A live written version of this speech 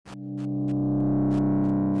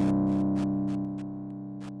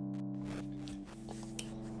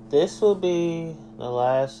This will be the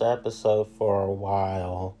last episode for a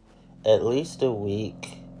while, at least a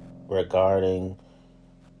week, regarding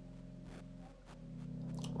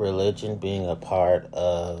religion being a part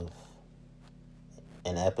of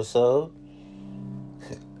an episode.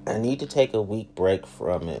 I need to take a week break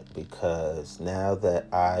from it because now that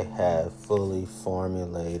I have fully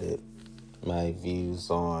formulated my views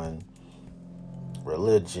on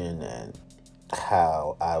religion and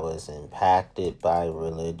how I was impacted by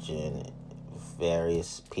religion,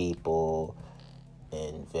 various people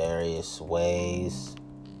in various ways,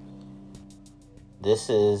 this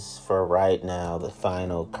is for right now the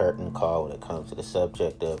final curtain call when it comes to the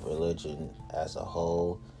subject of religion as a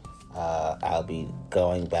whole. I'll be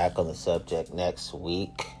going back on the subject next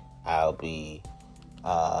week. I'll be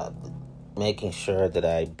making sure that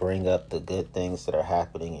I bring up the good things that are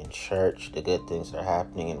happening in church, the good things that are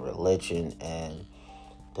happening in religion, and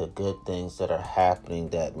the good things that are happening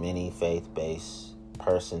that many faith-based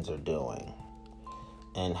persons are doing,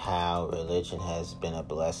 and how religion has been a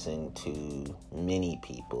blessing to many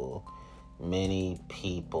people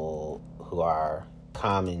who are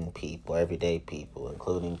common people, everyday people,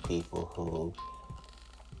 including people who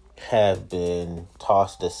have been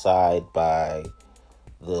tossed aside by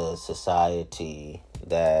the society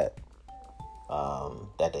that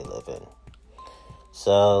they live in.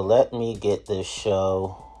 So let me get this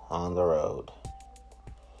show on the road.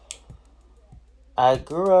 I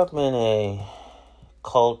grew up in a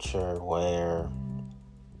culture where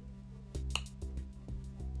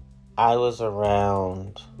I was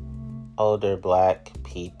around older black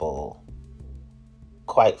people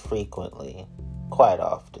quite frequently, quite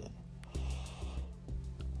often.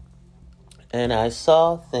 And I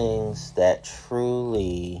saw things that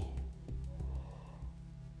truly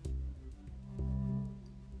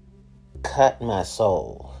cut my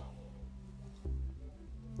soul.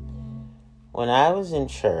 When I was in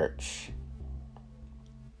church,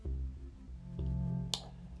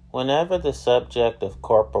 whenever the subject of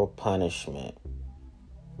corporal punishment,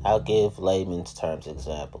 I'll give layman's terms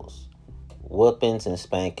examples. Whoopings and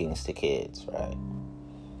spankings to kids, right?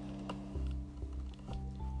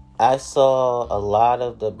 I saw a lot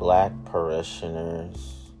of the black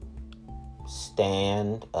parishioners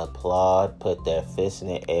stand, applaud, put their fists in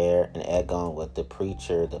the air, and egg on what the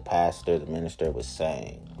preacher, the pastor, the minister was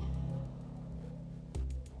saying.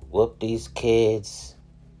 Whoop these kids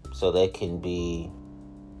so they can be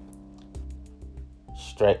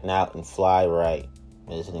straightened out and fly right.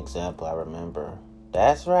 As an example, I remember.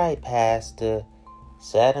 That's right, Pastor.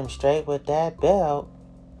 Set them straight with that belt.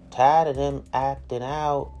 Tired of them acting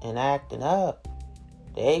out and acting up.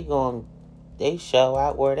 They show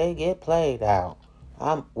out where they get played out.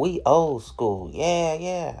 We old school.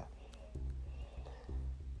 Yeah.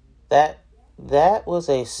 That was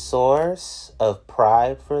a source of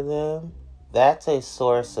pride for them. That's a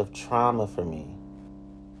source of trauma for me.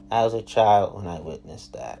 I was a child when I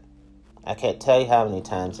witnessed that. I can't tell you how many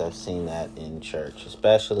times I've seen that in church,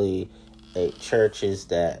 especially churches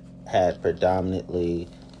that had predominantly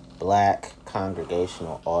black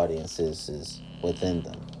congregational audiences within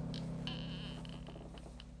them.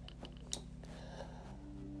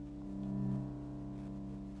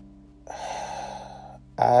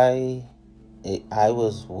 I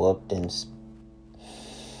was whooped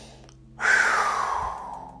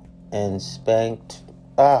and spanked,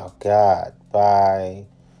 oh God, by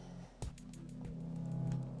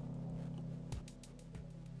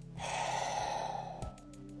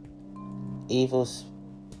evil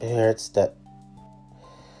spirits that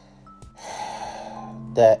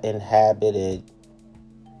inhabited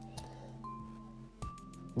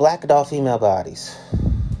black adult female bodies.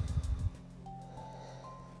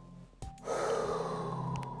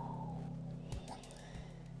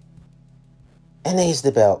 And they used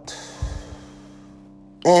the belt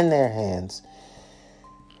in their hands.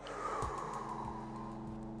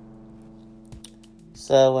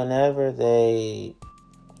 So whenever they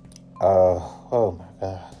oh my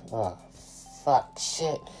God. Oh, fuck,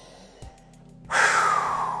 shit.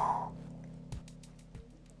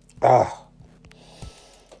 Had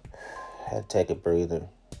to take a breather.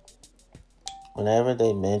 Whenever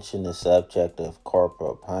they mention the subject of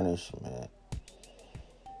corporal punishment,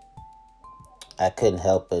 I couldn't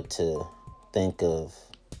help but to think of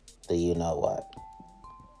the you know what.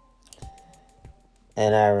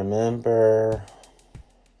 And I remember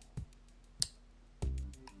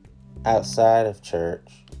outside of church,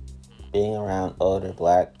 being around older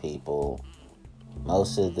black people,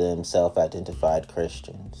 most of them self-identified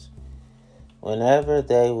Christians, whenever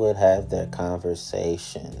they would have their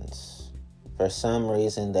conversations, for some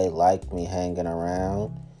reason they liked me hanging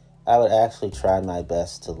around, I would actually try my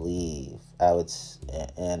best to leave. I would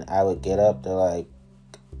get up, they're like,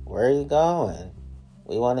 where are you going?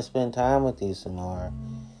 We want to spend time with you some more.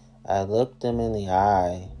 I looked them in the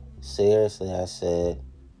eye. Seriously, I said,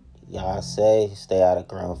 y'all say stay out of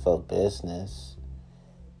grown folk business.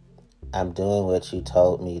 I'm doing what you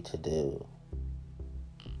told me to do.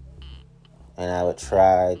 And I would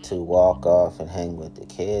try to walk off and hang with the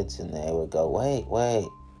kids, and they would go, wait.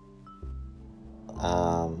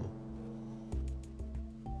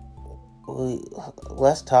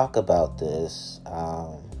 Let's talk about this.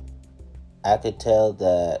 I could tell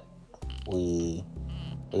that we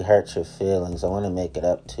hurt your feelings. I want to make it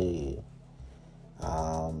up to you.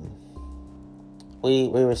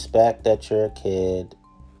 We respect that you're a kid.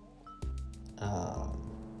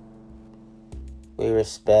 We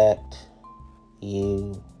respect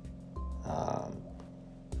you.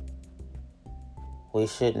 We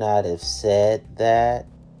should not have said that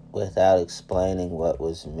without explaining what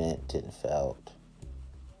was meant and felt.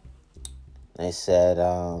 They said,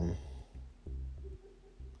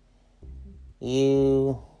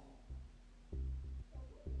 you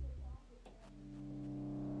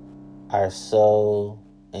are so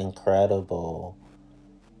incredible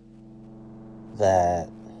that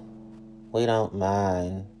we don't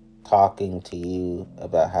mind talking to you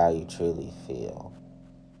about how you truly feel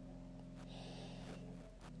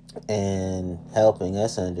and helping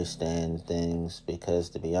us understand things, because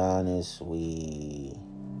to be honest, we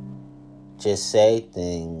just say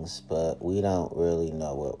things, but we don't really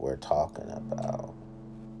know what we're talking about.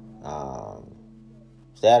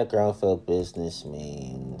 That a grown folk business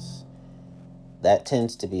means that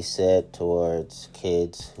tends to be said towards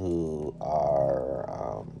kids who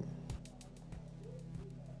are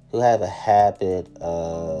who have a habit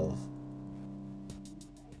of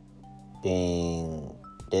being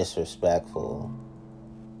disrespectful.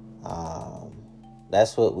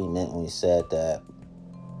 That's what we meant when we said that.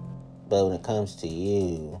 But when it comes to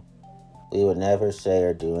you, we would never say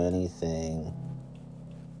or do anything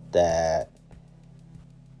that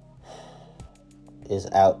is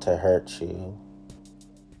out to hurt you.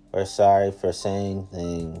 We're sorry for saying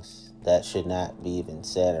things that should not be even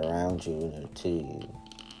said around you or to you.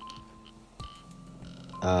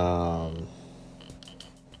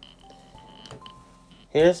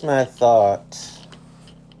 Here's my thoughts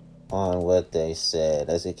on what they said.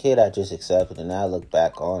 As a kid, I just accepted it, and I look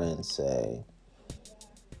back on it and say,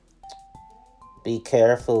 be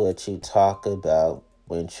careful what you talk about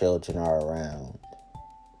when children are around.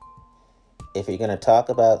 If you're going to talk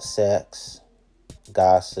about sex,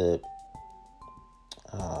 gossip,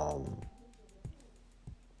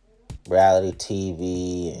 reality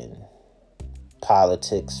TV, and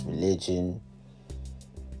politics, religion,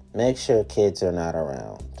 make sure kids are not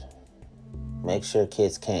around. Make sure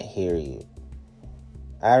kids can't hear you.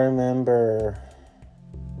 I remember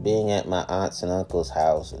being at my aunts and uncles'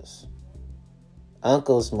 houses.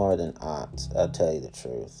 Uncles more than aunts, I'll tell you the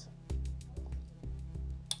truth.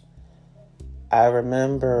 I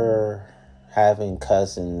remember having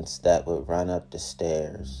cousins that would run up the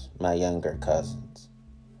stairs, my younger cousins.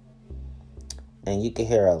 And you could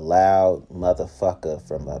hear a loud motherfucker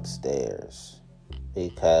from upstairs,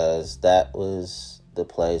 because that was the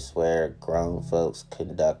place where grown folks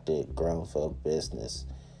conducted grown folk business.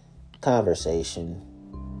 Conversation.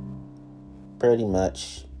 Pretty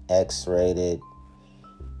much X-rated,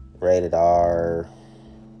 rated R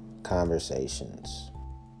conversations.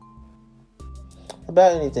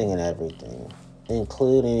 About anything and everything,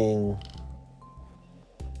 including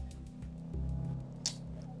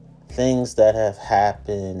things that have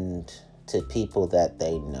happened to people that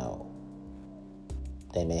they know.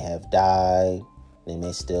 They may have died. They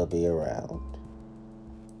may still be around.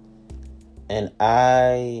 And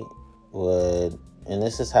I would, and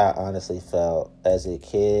this is how I honestly felt as a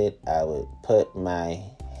kid, I would put my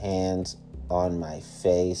hands on my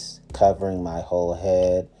face, covering my whole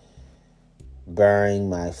head, burying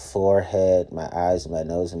my forehead, my eyes, my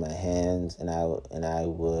nose, and my hands, and I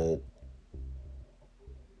would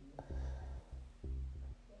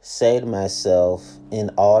say to myself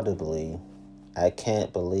inaudibly, I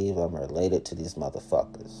can't believe I'm related to these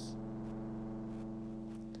motherfuckers.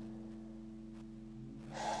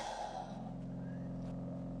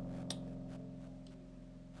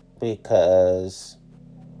 Because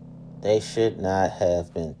they should not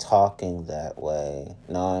have been talking that way,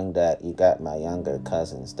 knowing that you got my younger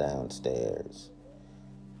cousins downstairs.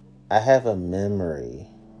 I have a memory.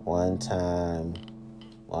 One time,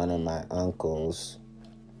 one of my uncles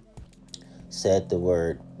said the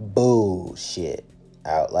word bullshit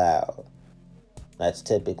out loud. That's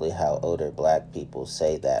typically how older black people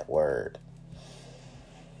say that word.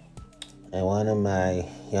 And one of my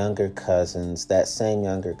younger cousins, that same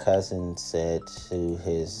younger cousin, said to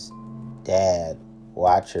his dad,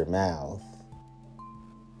 "Watch your mouth."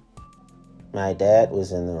 My dad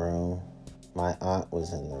was in the room, my aunt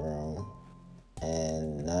was in the room,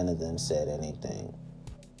 and none of them said anything.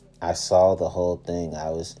 I saw the whole thing.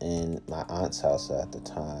 I was in my aunt's house at the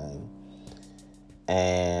time,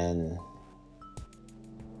 and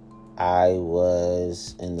I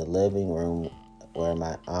was in the living room where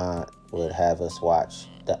my aunt would have us watch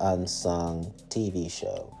the Unsung TV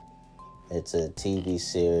show. It's a TV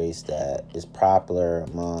series that is popular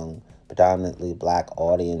among predominantly black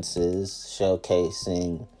audiences,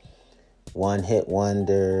 showcasing one-hit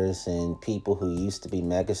wonders and people who used to be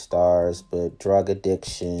megastars, but drug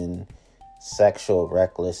addiction, sexual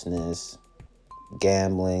recklessness,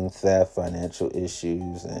 gambling, theft, financial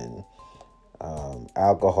issues, and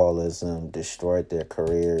alcoholism destroyed their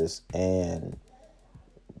careers, and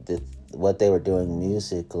what they were doing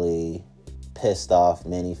musically pissed off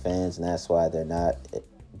many fans, and that's why they're not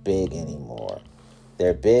big anymore.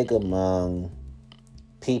 They're big among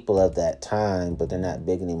people of that time, but they're not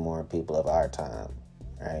big anymore people of our time,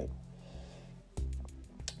 right?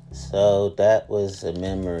 So that was a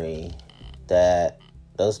memory that,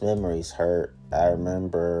 those memories hurt. I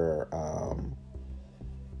remember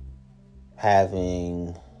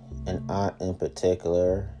having an aunt in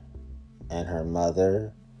particular and her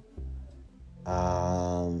mother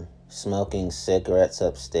smoking cigarettes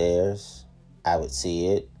upstairs. I would see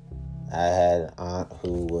it. I had an aunt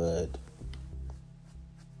who would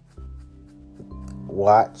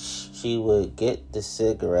she would get the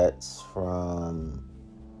cigarettes from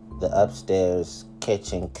the upstairs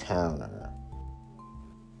kitchen counter.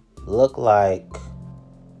 Look like,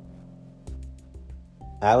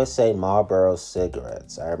 I would say, Marlboro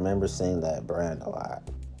cigarettes. I remember seeing that brand a lot.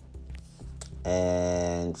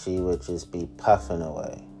 And she would just be puffing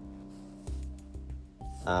away.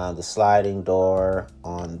 The sliding door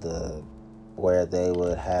on where they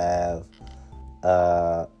would have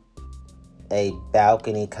a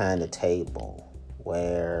balcony kind of table,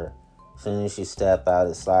 where as soon as you step out of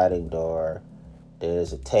the sliding door,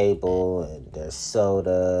 there's a table and there's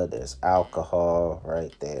soda, there's alcohol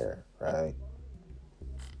right there, right?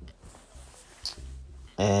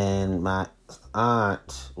 And my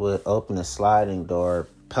aunt would open the sliding door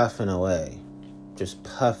puffing away, just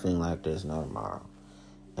puffing like there's no tomorrow.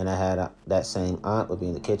 And I had that same aunt would be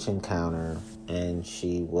in the kitchen counter, and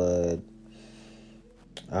she would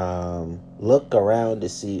look around to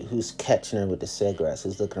see who's catching her with the cigarettes,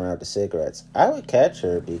 who's looking around with the cigarettes. I would catch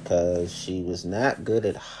her because she was not good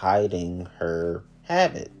at hiding her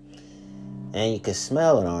habit. And you could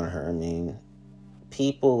smell it on her. I mean,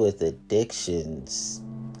 people with addictions,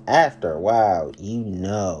 after a while, you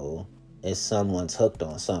know if someone's hooked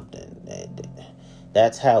on something.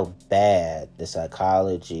 That's how bad the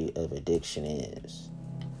psychology of addiction is.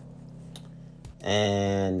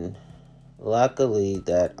 And luckily,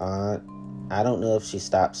 that aunt, I don't know if she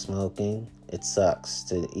stopped smoking. It sucks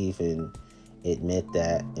to even admit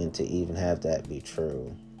that and to even have that be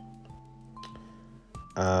true.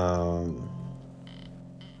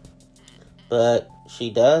 But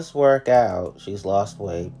she does work out. She's lost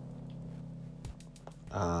weight.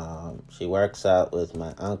 She works out with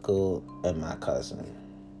my uncle and my cousin.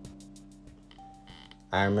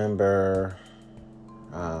 I remember,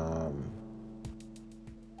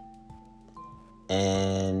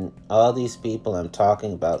 and all these people I'm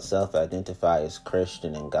talking about self-identify as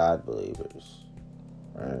Christian and God believers,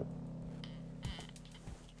 right?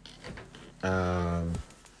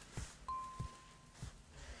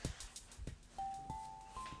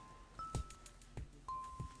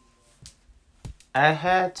 I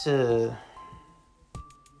had to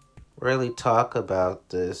really talk about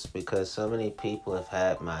this because so many people have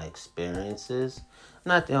had my experiences. I'm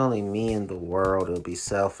not the only me in the world. It would be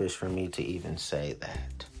selfish for me to even say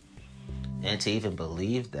that. And to even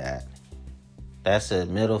believe that. That's a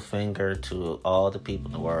middle finger to all the people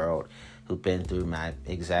in the world who've been through my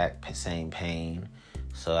exact same pain.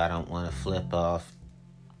 So I don't want to flip off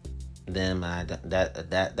them.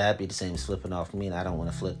 That'd be the same as flipping off me, and I don't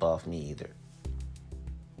want to flip off me either.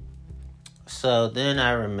 So then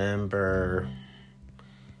I remember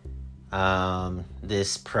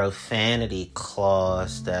this profanity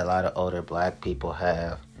clause that a lot of older black people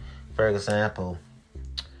have. For example,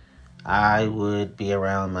 I would be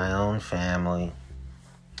around my own family.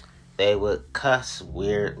 They would cuss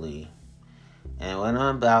weirdly. And what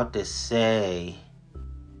I'm about to say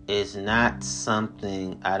is not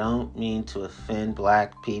something, I don't mean to offend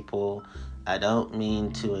black people. I don't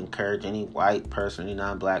mean to encourage any white person, any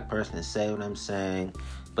non-black person to say what I'm saying,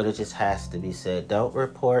 but it just has to be said. Don't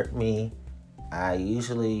report me. I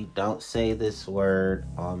usually don't say this word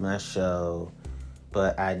on my show,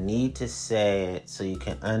 but I need to say it so you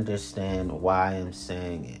can understand why I'm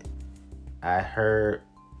saying it. I heard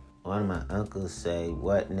one of my uncles say,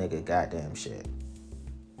 "What nigga goddamn shit."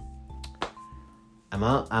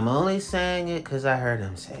 I'm only saying it because I heard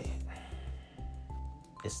him say it.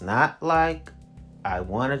 It's not like I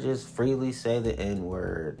want to just freely say the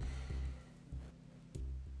N-word.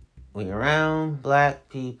 When you're around black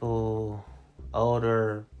people,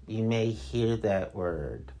 older, you may hear that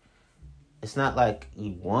word. It's not like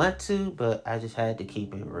you want to, but I just had to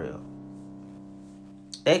keep it real.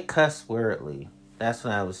 They cuss weirdly. That's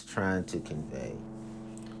what I was trying to convey.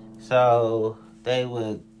 So they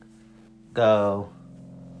would go,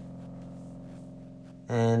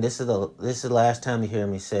 and this is the last time you hear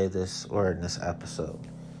me say this word in this episode.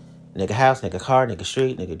 Nigga house, nigga car, nigga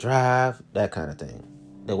street, nigga drive, that kind of thing.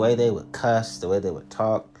 The way they would cuss, the way they would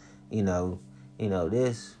talk,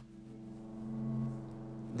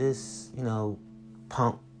 this,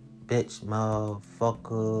 punk bitch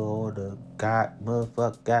motherfucker or the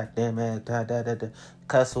motherfucker goddamn ass,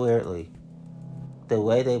 cuss weirdly. The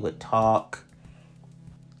way they would talk,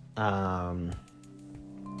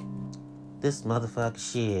 this motherfucker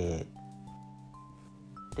shit.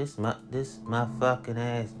 This motherfucking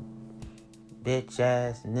ass, bitch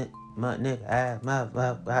ass, nigga ass,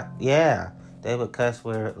 motherfucker. Yeah, they would cuss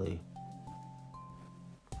weirdly.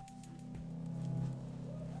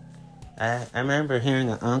 I remember hearing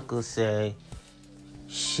an uncle say,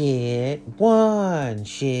 shit one,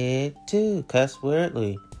 shit two, cussing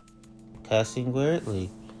weirdly.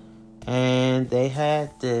 And they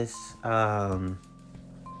had this,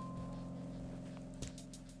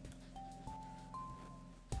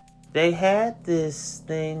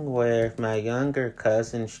 thing where if my younger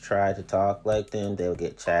cousins tried to talk like them, they would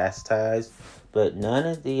get chastised. But none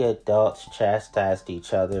of the adults chastised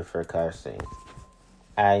each other for cursing.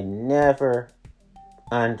 I never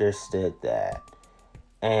understood that.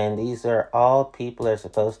 And these are all people that are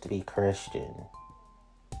supposed to be Christian.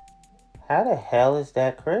 How the hell is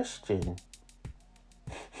that Christian?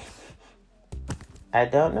 I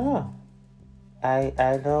don't know. I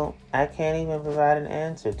can't even provide an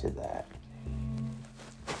answer to that.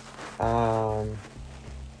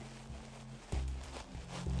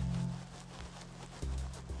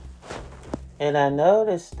 And I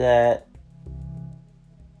noticed that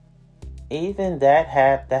even that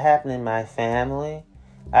happened in my family.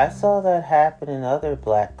 I saw that happen in other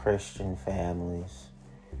black Christian families.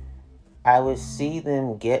 I would see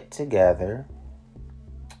them get together.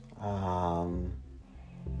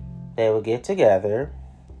 They would get together.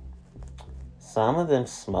 Some of them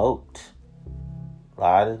smoked. A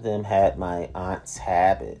lot of them had my aunt's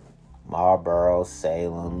habit. Marlboro,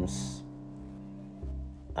 Salem's.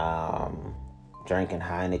 Drinking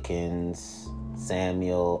Heineken's.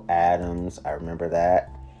 Samuel Adams, I remember that.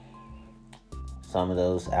 Some of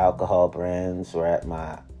those alcohol brands were at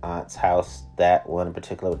my aunt's house. That one in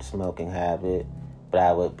particular with the smoking habit. But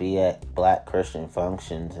I would be at black Christian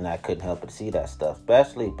functions and I couldn't help but see that stuff.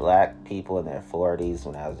 Especially black people in their 40s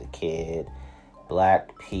when I was a kid.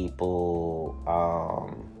 Black people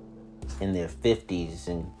in their 50s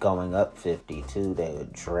and going up 50 too. They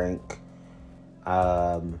would drink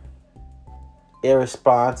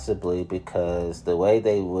irresponsibly because the way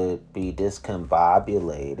they would be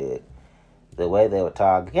discombobulated, the way they would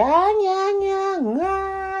talk,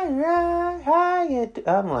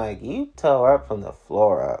 I'm like, you tore up from the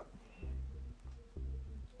floor up.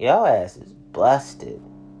 Your ass is busted.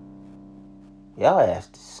 Your ass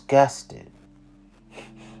disgusted.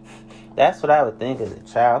 That's what I would think as a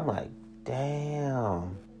child. I'm like,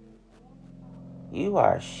 damn. You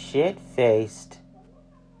are shit-faced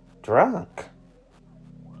drunk.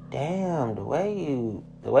 Damn, the way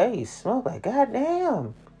you smoke, like,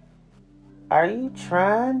 goddamn. Are you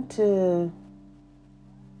trying to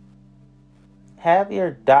have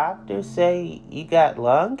your doctor say you got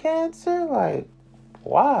lung cancer? Like,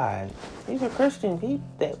 why? These are Christian people,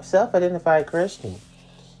 they self-identified Christian.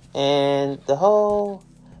 And the whole,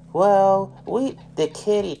 the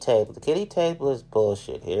kiddie table is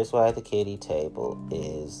bullshit. Here's why the kiddie table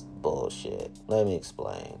is bullshit. Let me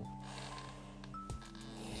explain.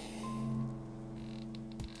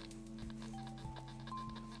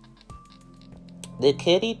 The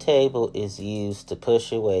kiddie table is used to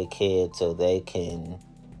push away kids so they can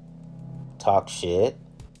talk shit,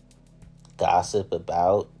 gossip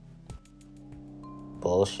about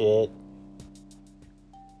bullshit,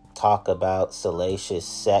 talk about salacious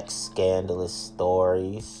sex scandalous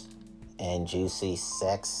stories and juicy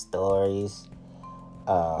sex stories.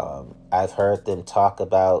 I've heard them talk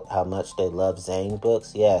about how much they love Zane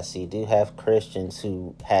books. Yes, you do have Christians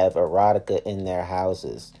who have erotica in their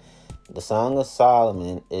houses. The Song of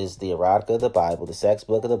Solomon is the erotica of the Bible, the sex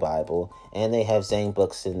book of the Bible, and they have Zane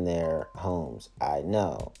books in their homes. I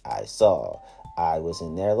know, I saw, I was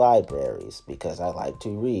in their libraries because I like to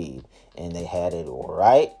read, and they had it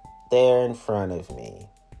right there in front of me.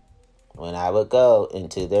 When I would go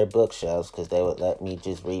into their bookshelves, because they would let me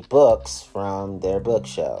just read books from their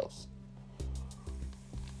bookshelves,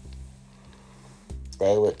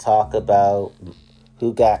 they would talk about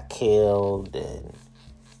who got killed and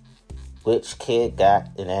which kid got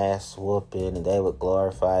an ass whooping, and they would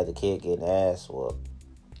glorify the kid getting ass whooped.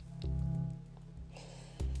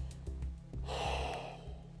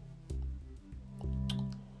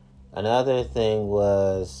 Another thing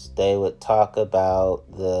was they would talk about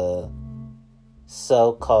the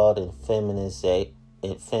so-called they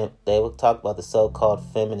would talk about the so-called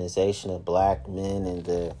feminization of black men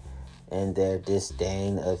and their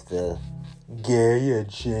disdain of the gay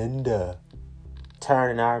agenda,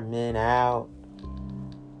 turning our men out,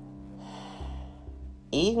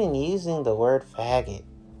 even using the word faggot.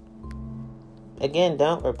 Again,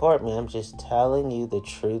 don't report me. I'm just telling you the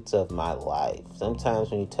truths of my life.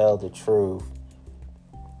 Sometimes when you tell the truth,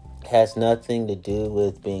 it has nothing to do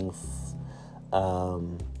with being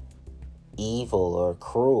evil or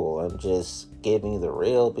cruel. I'm just giving you the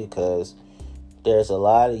real because there's a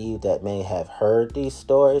lot of you that may have heard these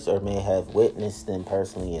stories or may have witnessed them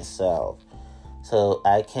personally yourself. So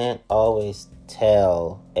I can't always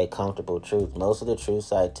tell a comfortable truth. Most of the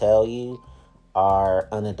truths I tell you are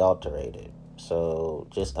unadulterated. So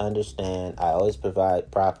just understand, I always provide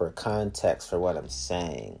proper context for what I'm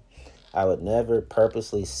saying. I would never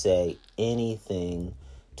purposely say anything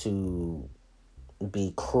to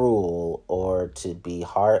be cruel or to be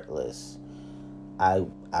heartless. I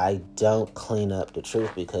don't clean up the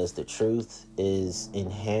truth because the truth is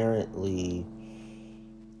inherently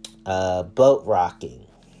boat rocking.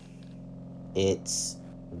 It's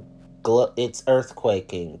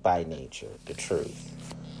earthquaking by nature, the truth.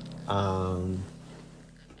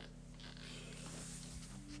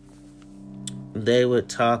 They would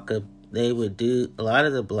do a lot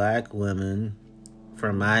of the black women,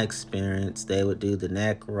 from my experience, they would do the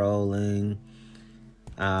neck rolling,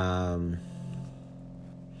 they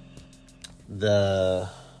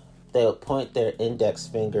would point their index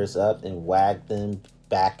fingers up and wag them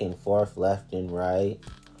back and forth, left and right,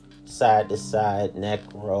 side to side, neck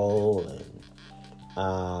roll, and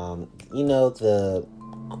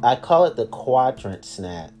I call it the quadrant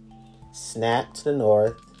snap. Snap to the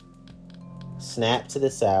north, snap to the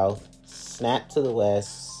south, snap to the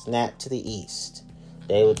west, snap to the east.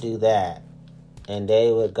 They would do that. And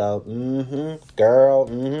they would go,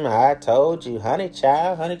 girl, I told you, honey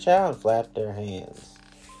child, and flap their hands.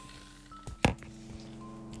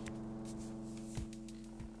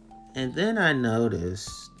 And then I noticed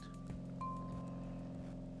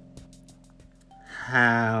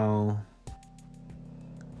how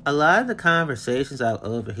a lot of the conversations I would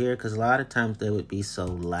overhear, because a lot of times they would be so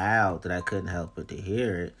loud that I couldn't help but to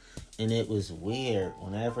hear it. And it was weird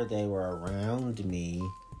whenever they were around me,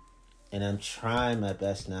 and I'm trying my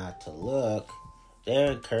best not to look, they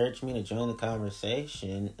encouraged me to join the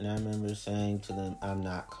conversation, and I remember saying to them, I'm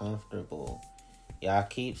not comfortable. Y'all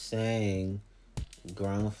keep saying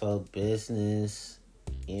grown folk business,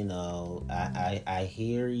 I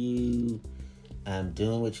hear you, I'm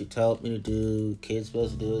doing what you told me to do, kids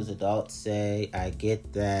supposed to do as adults say, I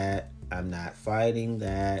get that, I'm not fighting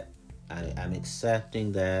that, I'm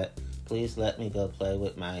accepting that. Please let me go play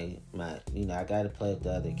with my I gotta play with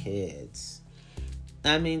the other kids.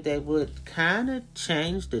 I mean, they would kind of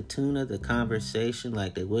change the tune of the conversation.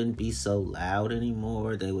 Like, they wouldn't be so loud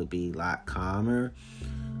anymore. They would be a lot calmer.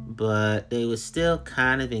 But they would still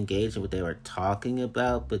kind of engage in what they were talking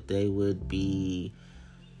about. But they would be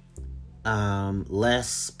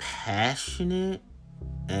less passionate.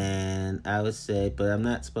 And I would say, but I'm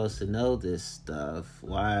not supposed to know this stuff.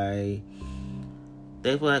 Why?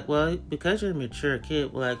 They were like, well, because you're a mature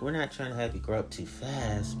kid, we're like, we're not trying to have you grow up too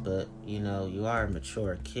fast, but, you are a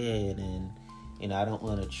mature kid, and, I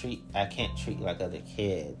can't treat you like other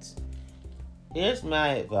kids. Here's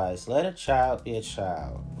my advice. Let a child be a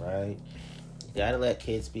child, right? You gotta let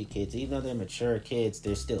kids be kids. Even though they're mature kids,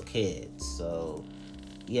 they're still kids. So,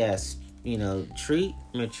 yes, treat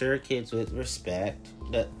mature kids with respect.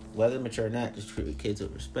 That whether mature or not, just treat kids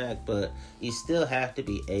with respect. But you still have to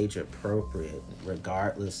be age appropriate,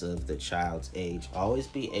 regardless of the child's age. Always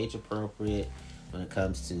be age appropriate when it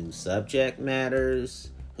comes to subject matters,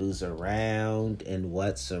 who's around, and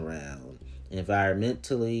what's around,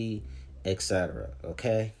 environmentally, etc.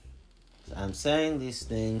 Okay, so I'm saying these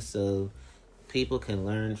things so people can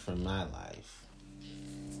learn from my life.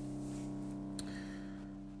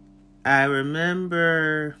 I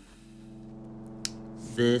remember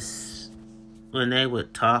this when they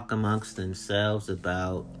would talk amongst themselves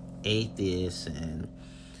about atheists and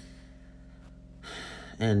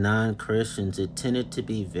non-Christians. It tended to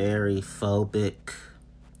be very phobic,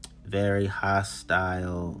 very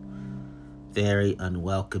hostile, very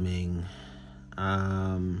unwelcoming,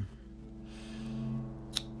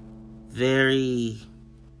 very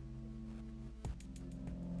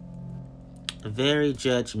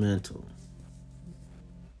judgmental.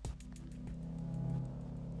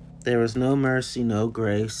 There was no mercy, no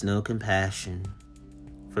grace, no compassion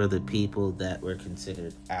for the people that were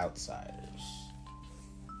considered outsiders,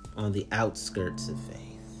 on the outskirts of faith,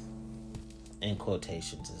 in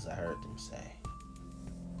quotations, as I heard them say.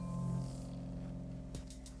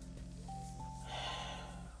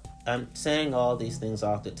 I'm saying all these things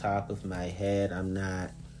off the top of my head. I'm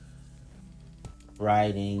not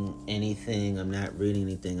writing anything. I'm not reading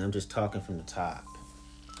anything. I'm just talking from the top.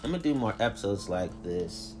 I'm going to do more episodes like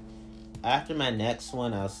this. After my next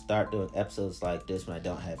one, I'll start doing episodes like this when I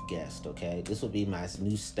don't have guests, okay? This will be my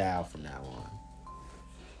new style from now on.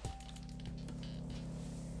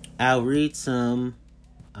 I'll read some,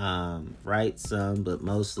 write some, but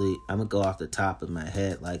mostly I'm going to go off the top of my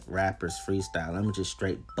head like rappers freestyle. I'm going to just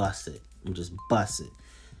straight bust it. I'm just bust it.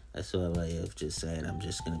 That's a way of just saying I'm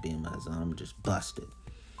just going to be in my zone. I'm just bust it.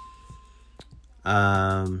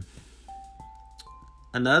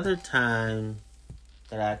 Another time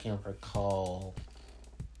that I can recall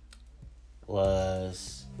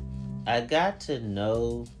was I got to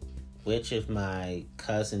know which of my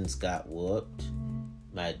cousins got whooped.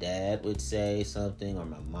 My dad would say something, or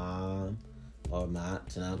my mom, or my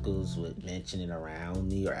aunts and uncles would mention it around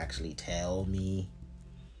me or actually tell me.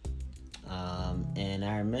 And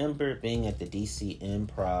I remember being at the DC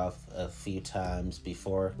Improv a few times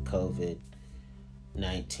before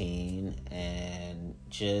COVID-19 and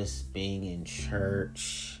just being in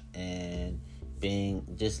church and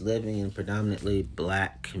just living in predominantly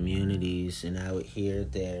black communities, and I would hear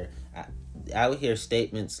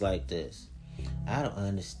statements like this: I don't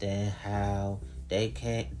understand how they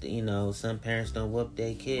can't, some parents don't whoop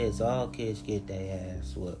their kids. All kids get their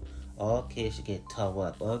ass whooped. All kids should get towed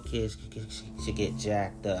up. All kids should get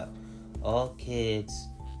jacked up. All kids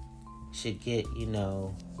should get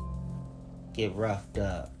roughed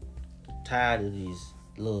up. Tired of these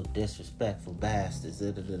little disrespectful bastards.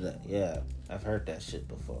 Yeah, I've heard that shit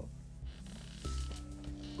before.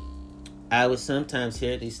 I would sometimes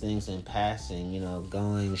hear these things in passing,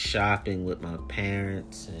 going shopping with my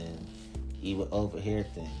parents, and you would overhear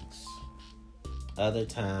things. Other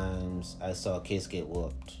times, I saw kids get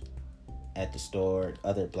whooped at the store.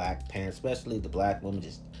 Other black parents, especially the black woman,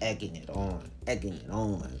 just egging it on.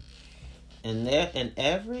 And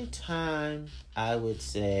every time I would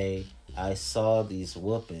say I saw these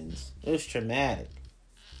whoopings, it was traumatic.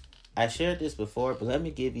 I shared this before, but let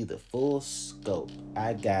me give you the full scope.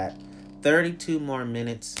 I got 32 more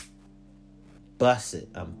minutes. Bust it.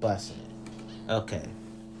 I'm busting it. Okay.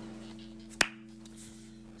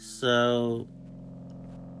 So,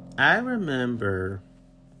 I remember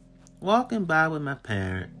walking by with my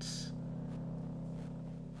parents,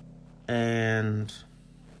 and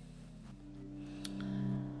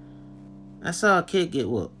I saw a kid get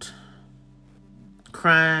whooped,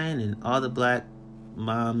 crying, and all the black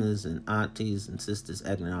mamas and aunties and sisters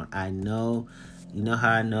egging on. I know, how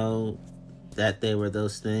I know that they were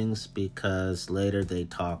those things? Because later they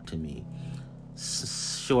talked to me.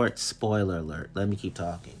 Short spoiler alert. Let me keep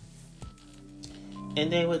talking.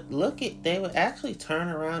 And they would actually turn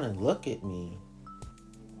around and look at me.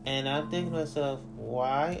 And I'm thinking to myself,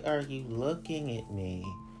 why are you looking at me?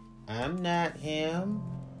 I'm not him.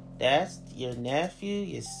 That's your nephew,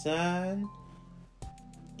 your son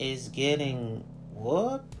is getting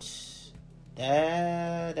whooped.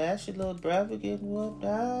 That's your little brother getting whooped.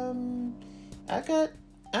 I'm thinking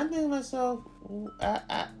to myself,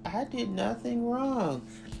 I did nothing wrong.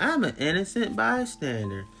 I'm an innocent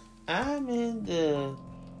bystander. I'm in the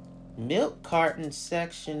milk carton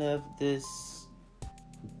section of this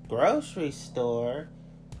grocery store.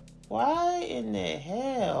 Why in the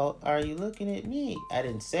hell are you looking at me? I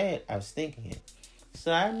didn't say it. I was thinking it.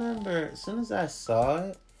 So I remember as soon as I saw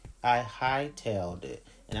it, I hightailed it.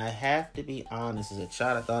 And I have to be honest, as a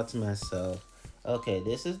child, I thought to myself, okay,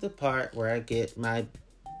 this is the part where I get my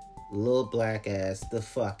little black ass the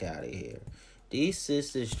fuck out of here. These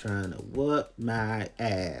sisters trying to whoop my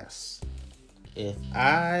ass. If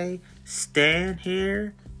I stand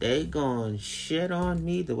here, they gon' shit on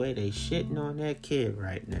me the way they shitting on that kid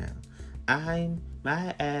right now.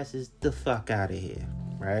 My ass is the fuck out of here,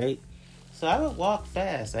 right? So I would walk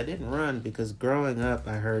fast. I didn't run because growing up,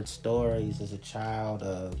 I heard stories as a child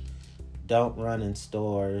of don't run in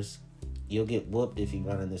stores. You'll get whooped if you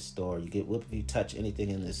run in this store. You get whooped if you touch anything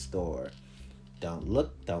in this store. Don't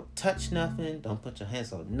look, don't touch nothing. Don't put your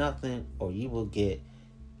hands on nothing, or you will get.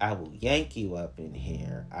 I will yank you up in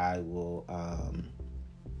here. I will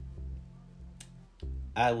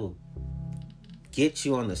get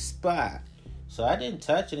you on the spot. So I didn't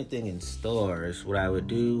touch anything in stores. What I would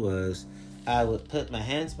do was I would put my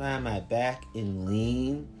hands behind my back and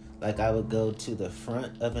lean. Like I would go to the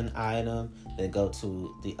front of an item, then go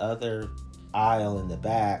to the other aisle in the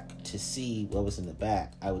back to see what was in the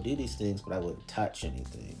back. I would do these things, but I wouldn't touch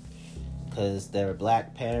anything. Because there were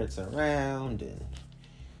black parents around and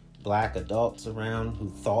black adults around who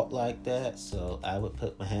thought like that. So I would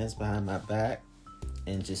put my hands behind my back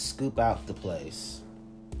and just scoop out the place.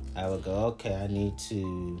 I would go, okay, I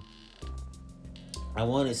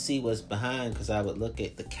want to see what's behind, because I would look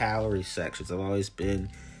at the calorie sections. I've always been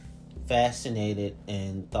fascinated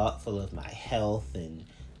and thoughtful of my health and,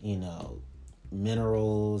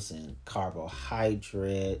 minerals and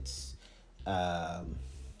carbohydrates,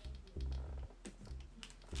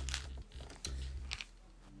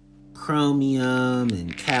 chromium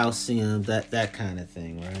and calcium, that kind of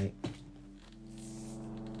thing, right?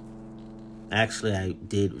 Actually, I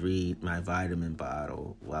did read my vitamin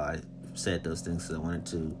bottle while I said those things, so I wanted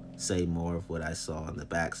to say more of what I saw on the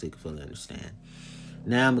back so you can fully understand.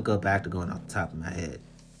 Now I'm going to go back to going off the top of my head.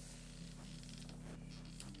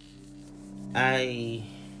 I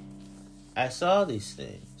saw these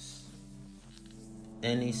things,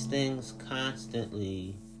 and these things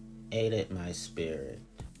constantly ate at my spirit.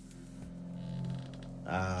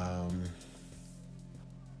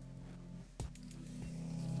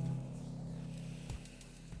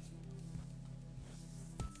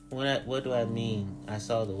 What do I mean? I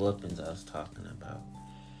saw the whoopings I was talking about.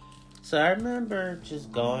 So I remember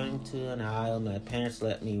just going to an aisle. My parents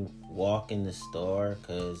let me walk in the store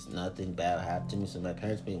because nothing bad happened to me. So my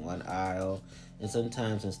parents be in one aisle. And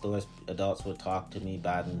sometimes in stores, adults would talk to me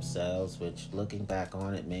by themselves, which looking back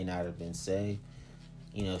on it may not have been safe.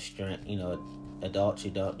 Adults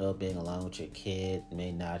you don't know being alone with your kid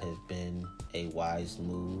may not have been a wise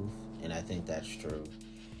move. And I think that's true.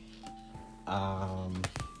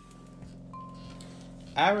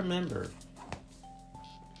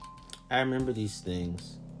 I remember these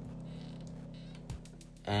things,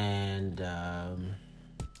 and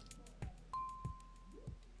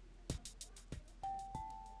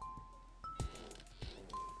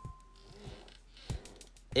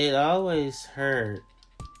it always hurt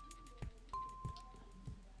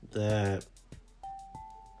that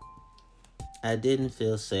I didn't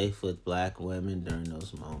feel safe with black women during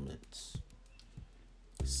those moments.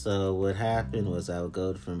 So what happened was I would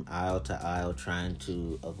go from aisle to aisle trying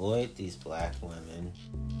to avoid these black women.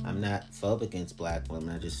 I'm not phobic against black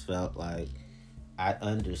women. I just felt like I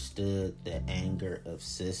understood the anger of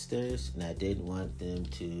sisters, and I didn't want them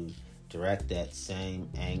to direct that same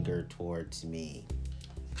anger towards me.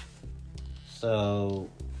 So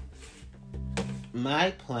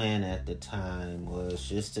my plan at the time was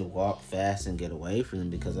just to walk fast and get away from them,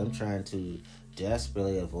 because I'm trying to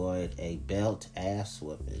desperately avoid a belt ass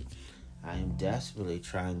whooping. I am desperately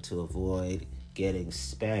trying to avoid getting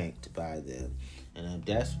spanked by them. And I'm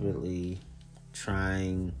desperately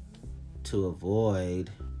trying to avoid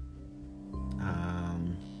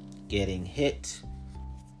getting hit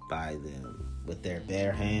by them with their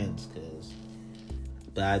bare hands, because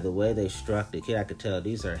by the way they struck the kid, I could tell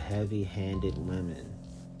these are heavy-handed women.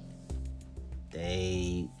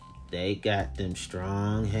 They got them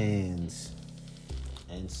strong hands.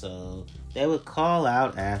 And so they would call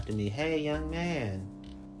out after me, "Hey, young man,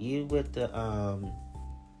 you with the,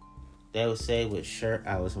 they would say what shirt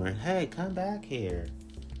I was wearing, "Hey, come back here.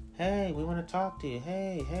 Hey, we want to talk to you.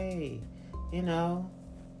 Hey, we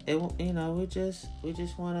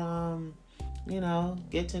just want to,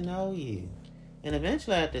 get to know you." And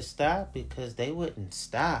eventually I had to stop because they wouldn't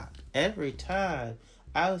stop. Every time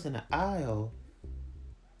I was in the aisle,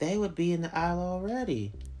 they would be in the aisle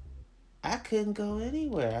already. I couldn't go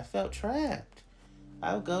anywhere. I felt trapped.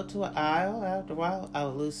 I would go to an aisle. After a while, I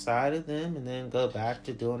would lose sight of them and then go back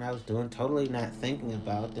to doing what I was doing, totally not thinking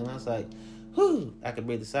about them. I was like, whew, I could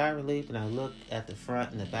breathe a sigh of relief, and I look at the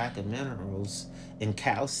front and the back of minerals and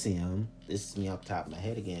calcium. This is me off the top of my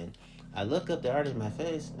head again. I look up the art in my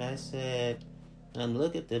face, and I said, and I'm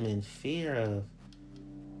looking at them in fear of,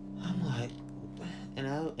 I'm like,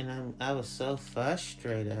 I was so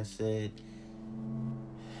frustrated. I said,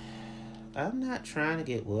 I'm not trying to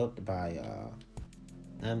get whooped by y'all.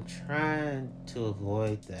 I'm trying to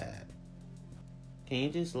avoid that. Can you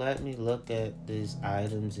just let me look at these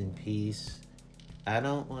items in peace? I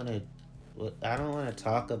don't want to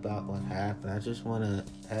talk about what happened. I just want to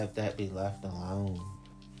have that be left alone.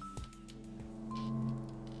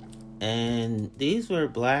 And these were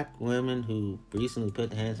black women who recently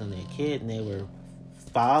put their hands on their kid, and they were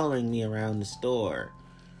following me around the store.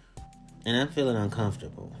 And I'm feeling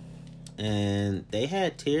uncomfortable. And they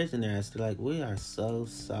had tears in their eyes. They're like, we are so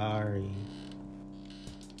sorry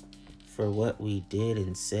for what we did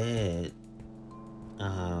and said.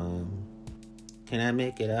 Can I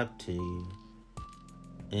make it up to you?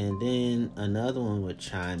 And then another one would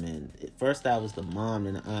chime in. At first that was the mom,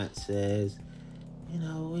 and the aunt says,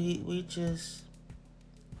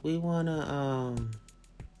 we want to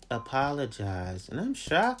apologize. And I'm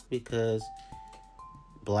shocked because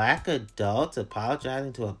black adults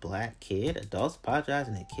apologizing to a black kid, adults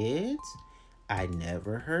apologizing to kids, I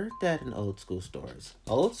never heard that in old school stories.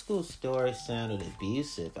 Old school stories sounded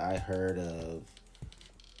abusive. I heard of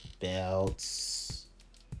belts.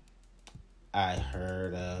 I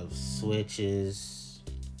heard of switches.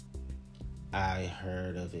 I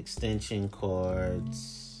heard of extension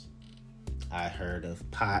cords. I heard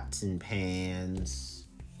of pots and pans.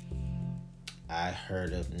 I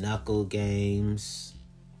heard of knuckle games.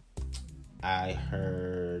 I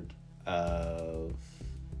heard of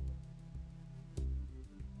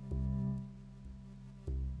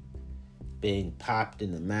being popped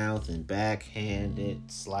in the mouth and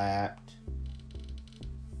backhanded, slapped,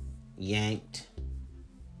 yanked,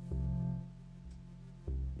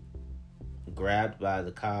 grabbed by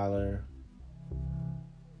the collar.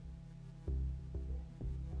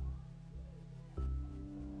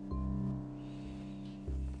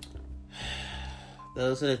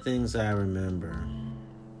 Those are the things I remember.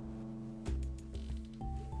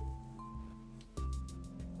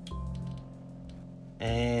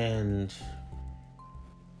 And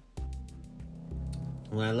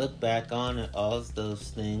when I look back on it, all of those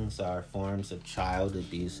things are forms of child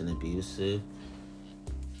abuse and abusive.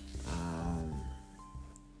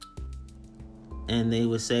 And they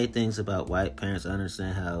would say things about white parents. I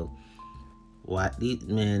understand how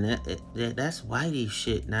that's whitey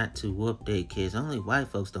shit not to whoop their kids. Only white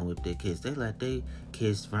folks don't whip their kids. They let their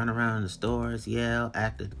kids run around in the stores, yell,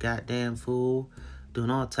 act a goddamn fool, doing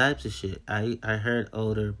all types of shit. I heard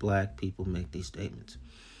older black people make these statements.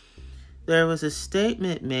 There was a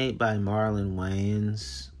statement made by Marlon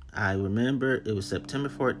Wayans. I remember it was September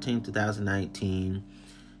 14, 2019,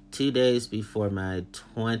 2 days before my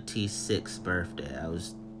 26th birthday.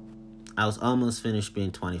 I was almost finished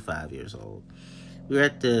being 25 years old.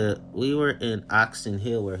 We were in Oxon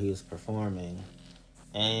Hill where he was performing,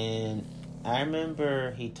 and I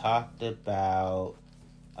remember he talked about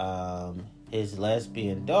his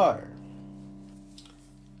lesbian daughter.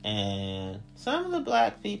 And some of the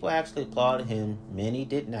black people actually applauded him. Many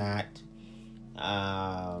did not.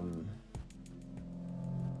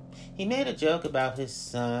 He made a joke about his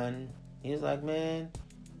son. He was like, man,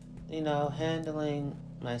 handling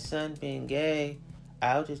my son being gay,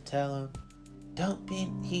 I would just tell him,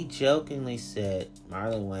 he jokingly said,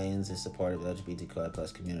 Marlon Wayans is supportive of the LGBTQI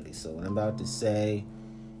plus community. So what I'm about to say,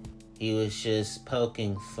 he was just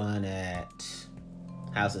poking fun at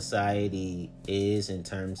how society is in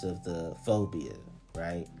terms of the phobia,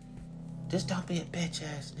 right? Just don't be a bitch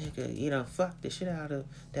ass nigga. Fuck the shit out of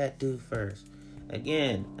that dude first.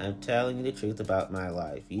 Again, I'm telling you the truth about my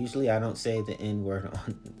life. Usually I don't say the N-word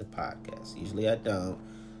on the podcast. Usually I don't.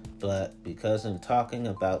 But because I'm talking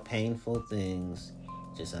about painful things,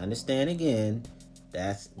 just understand again,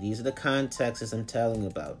 these are the contexts I'm telling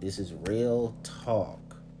about. This is real talk.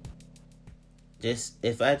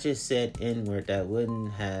 If I just said N-word, that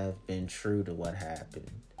wouldn't have been true to what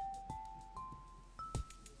happened.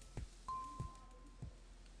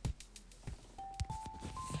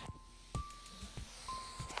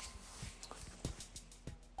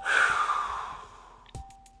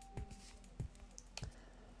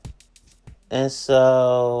 And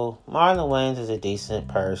so, Marlon Wayans is a decent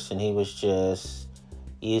person. He was just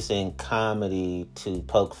using comedy to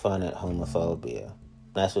poke fun at homophobia.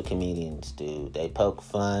 That's what comedians do. They poke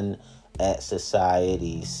fun at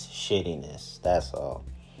society's shittiness. That's all.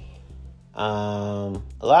 A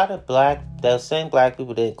lot of those same black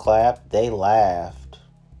people didn't clap, they laughed,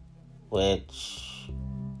 which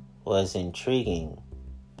was intriguing.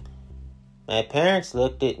 My parents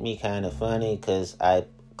looked at me kind of funny because I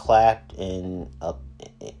clapped when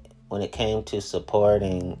it came to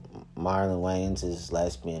supporting Marlon Wayans'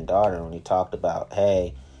 lesbian daughter, when he talked about,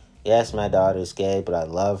 hey, yes, my daughter's gay, but I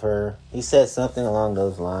love her. He said something along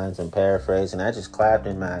those lines, I'm paraphrasing. I just clapped,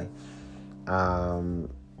 and my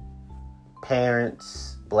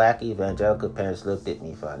parents, black evangelical parents, looked at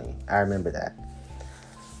me funny. I remember that.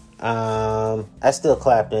 I still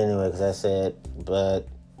clapped anyway because I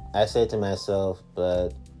said to myself,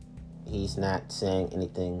 but he's not saying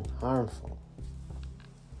anything harmful.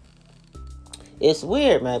 It's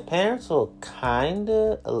weird. My parents will kind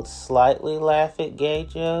of slightly laugh at gay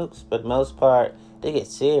jokes, but most part, they get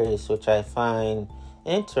serious, which I find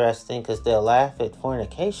interesting because they'll laugh at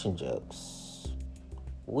fornication jokes,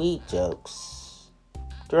 weed jokes,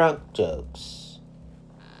 drunk jokes,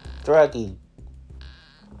 druggy,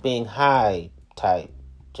 being high type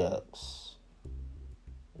jokes.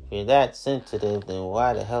 If you're that sensitive, then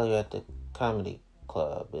why the hell are you at the comedy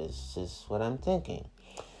club? Is just what I'm thinking.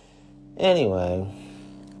 Anyway,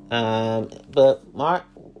 but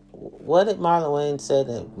what did Marlon Wayans say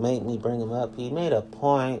that made me bring him up? He made a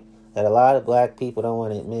point that a lot of black people don't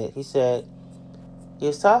want to admit. He said he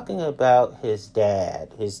was talking about his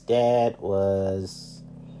dad. His dad was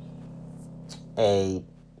a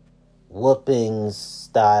whooping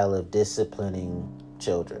style of disciplining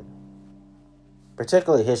children,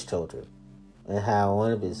 particularly his children, and how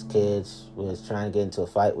one of his kids was trying to get into a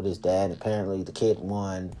fight with his dad. Apparently, the kid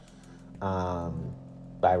won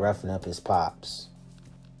by roughing up his pops.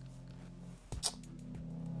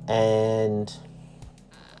 And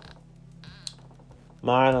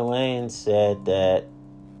Marlon Wayans said that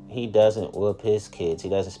he doesn't whoop his kids. He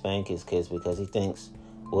doesn't spank his kids because he thinks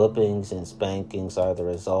whoopings and spankings are the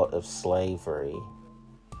result of slavery.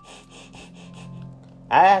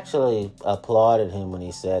 I actually applauded him when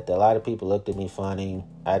he said that. A lot of people looked at me funny.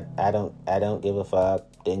 I don't give a fuck.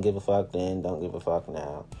 Didn't give a fuck then. Don't give a fuck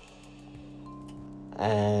now.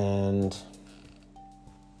 And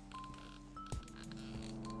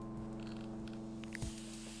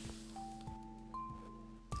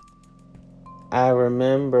I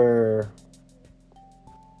remember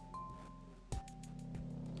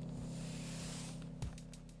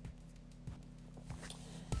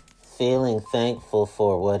feeling thankful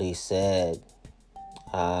for what he said.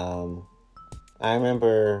 I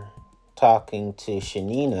remember talking to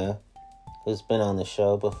Shanina, who's been on the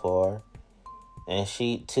show before, and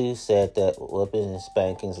she too said that whoopings and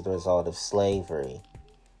spankings are the result of slavery.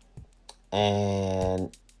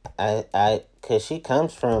 And because she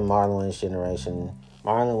comes from Marlon Wayans' generation.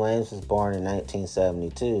 Marlon Wayans was born in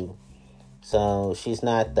 1972. So she's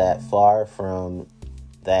not that far from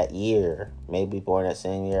that year. Maybe born that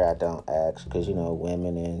same year, I don't ask. Because,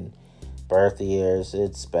 women in birth years,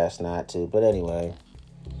 it's best not to. But anyway,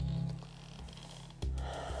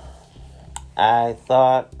 I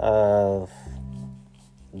thought of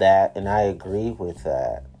that, and I agree with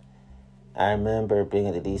that. I remember being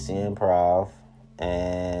at the DC Improv,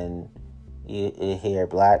 and you hear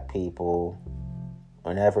black people,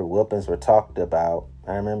 whenever whoopings were talked about.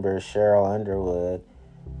 I remember Cheryl Underwood.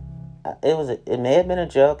 It may have been a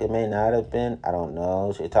joke, it may not have been, I don't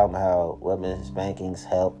know. She was talking about how whoopings and spankings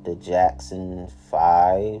helped the Jackson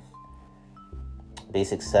 5 be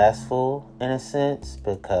successful, in a sense,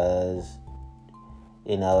 because,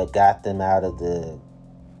 it got them out of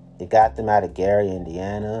Gary,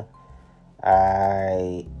 Indiana.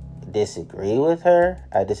 I disagree with her.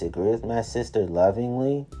 I disagree with my sister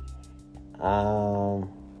lovingly.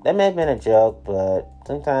 That may have been a joke, but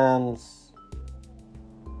sometimes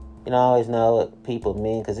you don't always know what people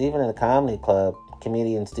mean, because even in a comedy club,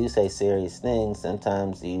 comedians do say serious things.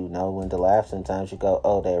 Sometimes you know when to laugh. Sometimes you go,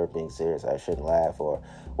 oh, they were being serious, I shouldn't laugh. Or,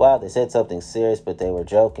 wow, they said something serious, but they were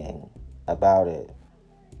joking about it.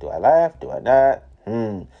 Do I laugh? Do I not?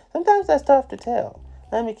 Sometimes that's tough to tell.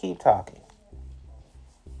 Let me keep talking.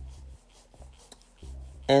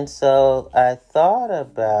 And so I thought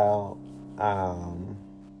about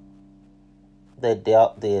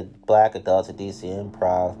the black adults at DC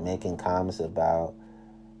Improv making comments about,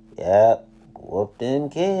 yep, whoop them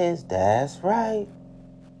kids, that's right.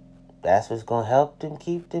 That's what's going to help them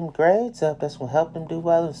keep them grades up. That's going to help them do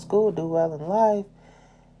well in school, do well in life.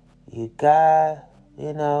 You got,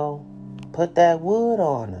 put that wood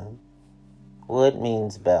on them. Wood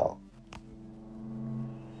means belt.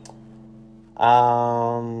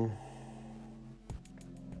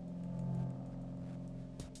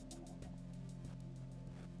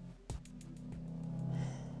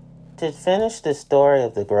 to finish the story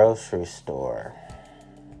of the grocery store,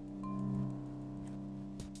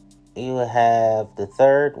 you have the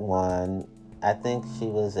third one. I think she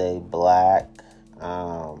was a black,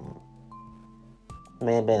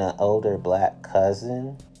 may have been an older black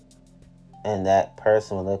cousin. And that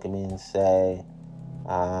person would look at me and say,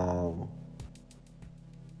 can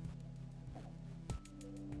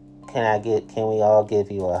we all give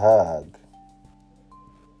you a hug?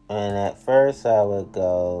 And at first I would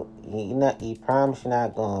go, you promise you're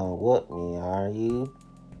not going to whoop me, are you?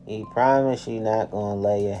 You promise you're not going to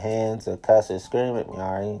lay your hands or cuss or scream at me,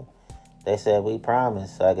 are you? They said, we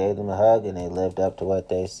promise. So I gave them a hug and they lived up to what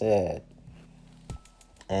they said.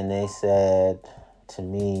 And they said to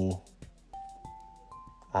me,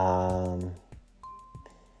 can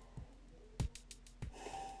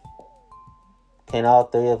all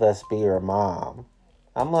three of us be your mom?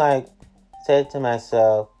 I'm like, said to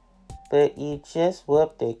myself, but you just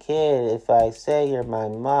whooped a kid. If I say you're my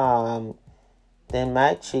mom, then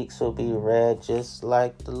my cheeks will be red just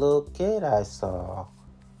like the little kid I saw.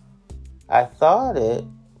 I thought it,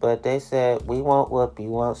 but they said, we won't whoop you,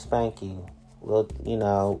 won't spank you.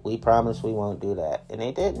 We promise we won't do that. And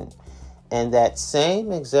they didn't. And that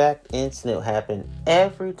same exact incident happened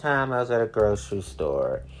every time I was at a grocery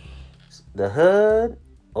store. The hood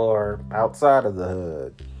or outside of the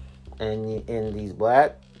hood. And in these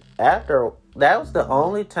that was the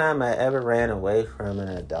only time I ever ran away from an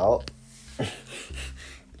adult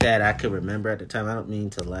that I could remember at the time. I don't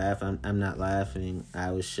mean to laugh. I'm not laughing.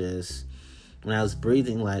 I was just, when I was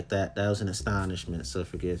breathing like that was an astonishment, so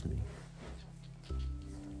forgive me.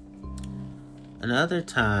 Another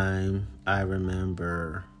time I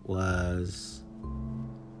remember was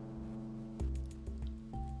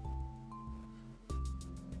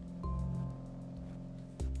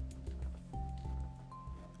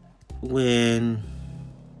when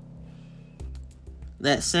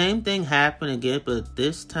that same thing happened again, but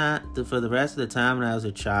this time, for the rest of the time when I was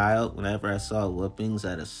a child, whenever I saw whoopings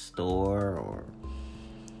at a store, or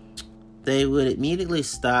they would immediately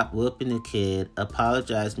stop whooping the kid,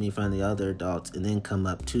 apologize to me in front of the other adults, and then come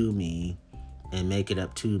up to me and make it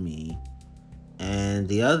up to me. And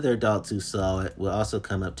the other adults who saw it will also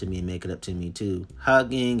come up to me and make it up to me too.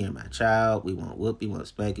 Hugging, you're my child. We won't whoop you, we won't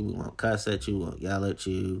spank you, we won't cuss at you, we won't yell at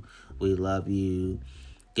you. We love you.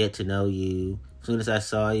 Get to know you. As soon as I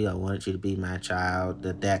saw you, I wanted you to be my child.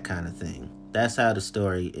 That kind of thing. That's how the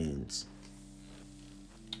story ends.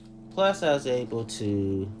 Plus, I was able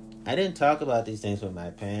to... I didn't talk about these things with my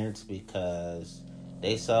parents because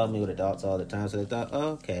they saw me with adults all the time. So they thought,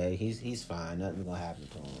 oh, okay, he's fine. Nothing's going to happen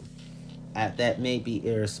to him. That may be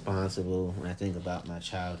irresponsible when I think about my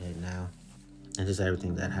childhood now. And just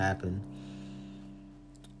everything that happened.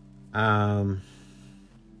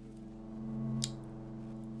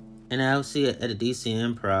 And I would see it at a DC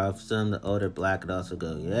Improv, some of the older black adults would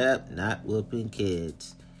go, yep, not whooping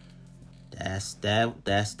kids. That's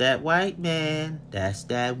that white man. That's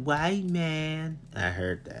that white man. I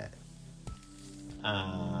heard that.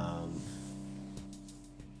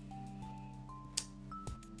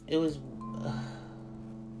 It was...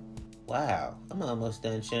 wow. I'm almost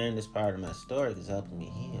done sharing this part of my story because it's helping me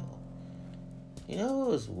heal. You know what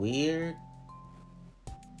was weird?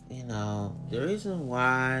 The reason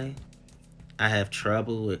why I have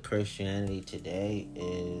trouble with Christianity today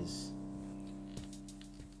is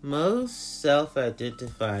most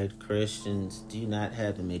self-identified Christians do not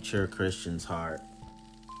have a mature Christian's heart.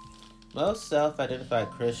 Most self-identified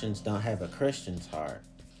Christians don't have a Christian's heart.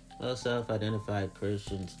 Most self-identified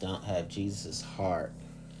Christians don't have Jesus' heart.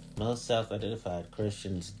 Most self-identified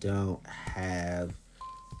Christians don't have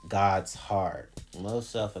God's heart. Most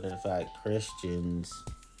self-identified Christians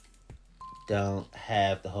don't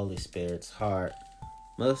have the Holy Spirit's heart.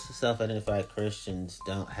 Most self-identified Christians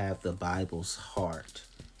don't have the Bible's heart.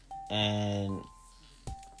 And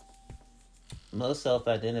most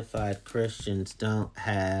self-identified Christians don't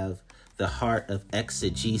have the heart of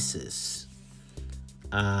exegesis.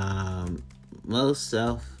 Most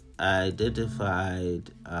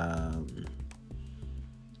self-identified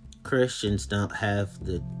Christians don't have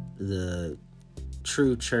the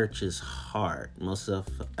true church's heart. Most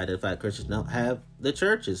self-identified Christians don't have the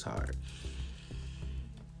church's heart.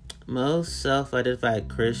 Most self-identified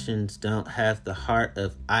Christians don't have the heart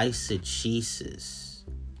of eisegesis.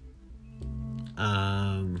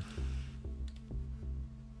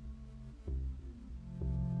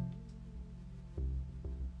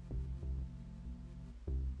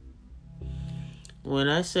 When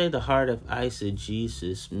I say the heart of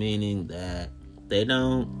eisegesis, meaning that they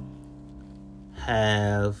don't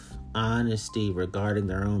have honesty regarding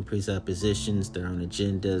their own presuppositions, their own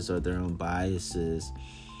agendas, or their own biases.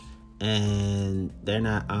 And they're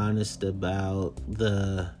not honest about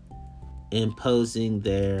the imposing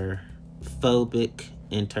their phobic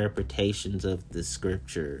interpretations of the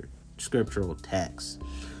scriptural text.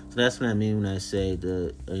 So that's what I mean when I say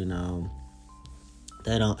they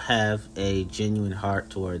don't have a genuine heart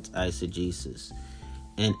towards eisegesis.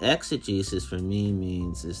 And exegesis for me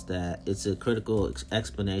means is that it's a critical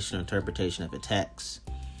explanation or interpretation of a text.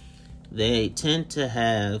 They tend to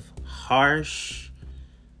have harsh,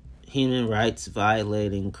 human rights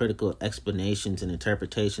violating critical explanations and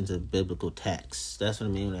interpretations of biblical texts. That's what I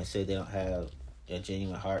mean when I say they don't have a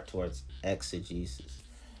genuine heart towards exegesis.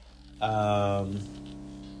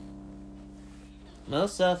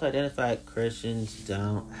 Most self-identified Christians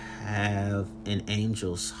don't have an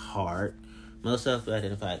angel's heart. Most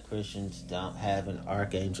self-identified Christians don't have an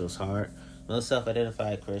archangel's heart. Most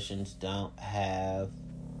self-identified Christians don't have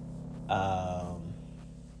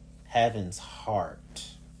heaven's heart.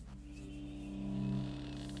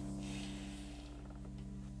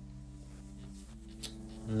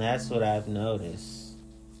 And that's what I've noticed.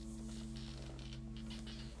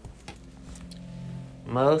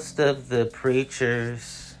 Most of the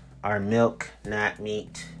preachers are milk, not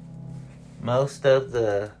meat. Most of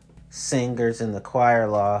the singers in the choir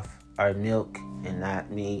loft are milk and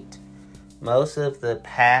not meat. Most of the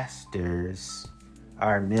pastors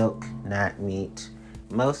are milk, not meat.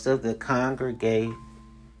 Most of the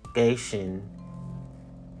congregation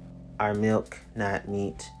are milk, not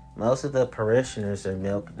meat. Most of the parishioners are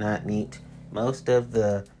milk, not meat. Most of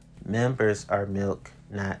the members are milk,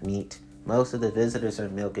 not meat. Most of the visitors are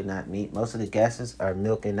milk and not meat. Most of the guests are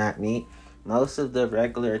milk and not meat. Most of the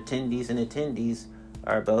regular attendees and attendees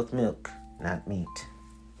are both milk, not meat.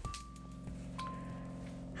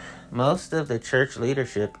 Most of the church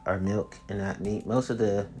leadership are milk and not meat. Most of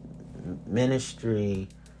the ministry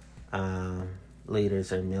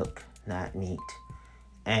leaders are milk, not meat.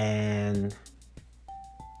 And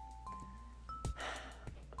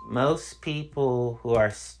most people who are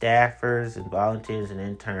staffers and volunteers and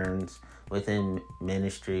interns within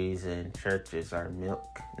ministries and churches are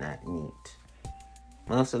milk, not meat.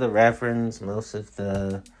 Most of the reverends, most of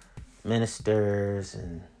the ministers,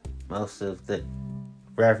 and most of the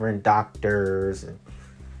reverend doctors, and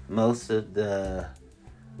most of the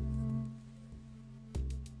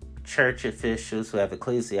church officials who have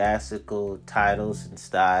ecclesiastical titles and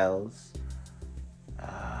styles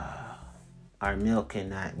are milk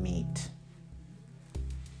and not meat.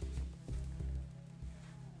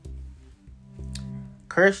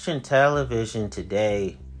 Christian television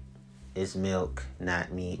today is milk,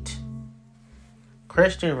 not meat.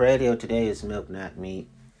 Christian radio today is milk, not meat.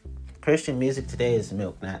 Christian music today is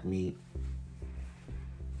milk, not meat.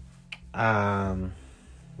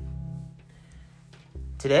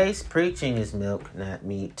 Today's preaching is milk, not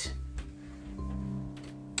meat.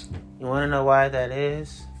 You want to know why that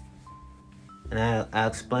is? And I'll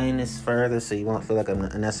explain this further so you won't feel like I'm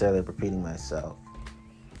unnecessarily repeating myself.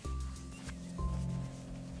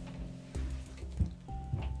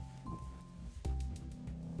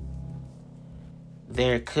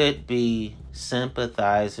 There could be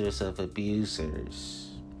sympathizers of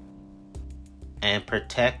abusers and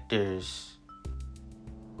protectors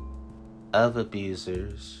of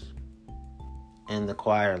abusers in the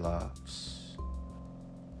choir lofts,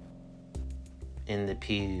 in the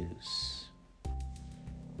pews,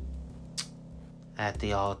 at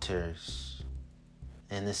the altars,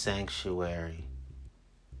 in the sanctuary,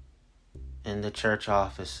 in the church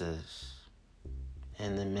offices,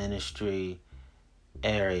 in the ministry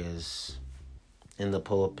areas, in the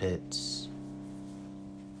pulpits.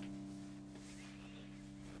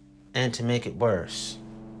 And to make it worse,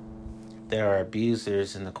 there are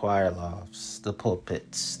abusers in the choir lofts, the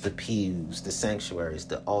pulpits, the pews, the sanctuaries,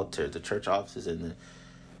 the altar, the church offices, and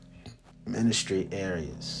the ministry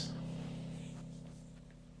areas.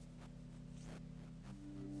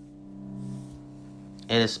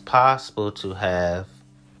 It is possible to have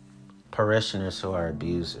parishioners who are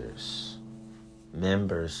abusers,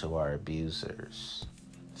 members who are abusers,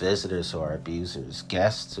 visitors who are abusers,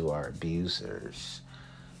 guests who are abusers,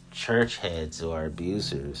 church heads who are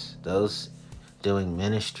abusers, those doing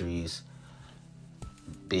ministries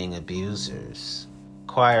being abusers,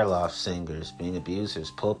 choir loft singers being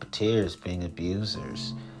abusers, pulpiteers being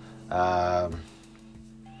abusers,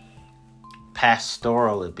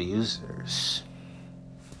 pastoral abusers,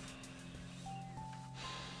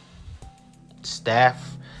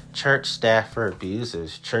 church staffer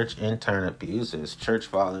abusers, church intern abusers, church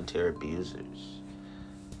volunteer abusers.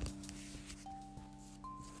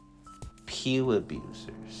 pew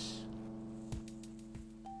abusers,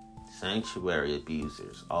 sanctuary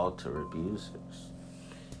abusers, altar abusers.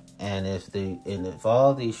 And if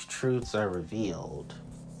all these truths are revealed,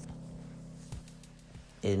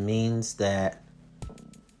 it means that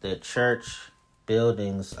the church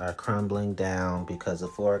buildings are crumbling down because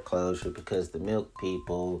of foreclosure, because the milk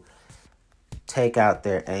people take out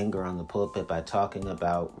their anger on the pulpit by talking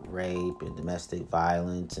about rape and domestic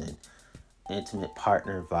violence and intimate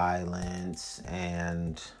partner violence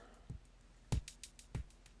and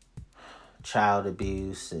child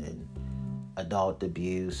abuse and adult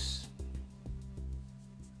abuse.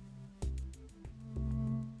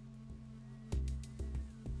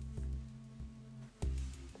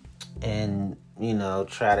 And,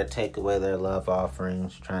 try to take away their love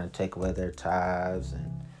offerings, trying to take away their tithes,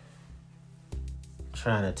 and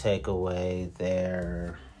trying to take away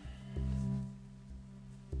their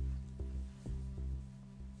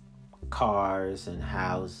cars and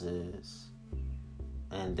houses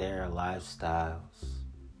and their lifestyles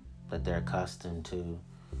that they're accustomed to,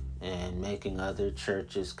 and making other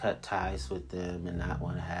churches cut ties with them and not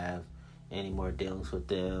want to have any more dealings with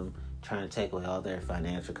them, trying to take away all their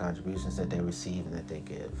financial contributions that they receive and that they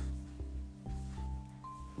give.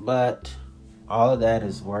 But all of that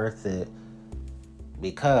is worth it,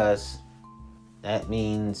 because that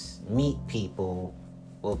means meat people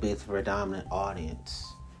will be the predominant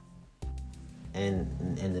audience.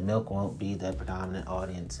 And the milk won't be the predominant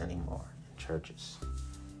audience anymore in churches.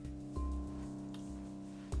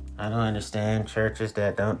 I don't understand churches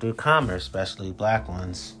that don't do commerce, especially black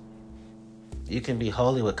ones. You can be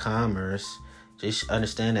holy with commerce. Just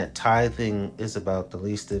understand that tithing is about the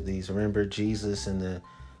least of these. Remember Jesus and the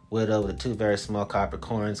widow with the 2 very small copper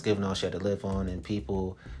coins, giving all she had to live on, and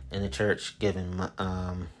people in the church giving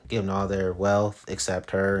all their wealth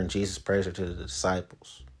except her, and Jesus praised her to the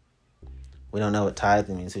disciples. We don't know what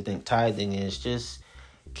tithing means. We think tithing is just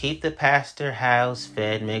keep the pastor house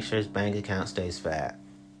fed, make sure his bank account stays fat.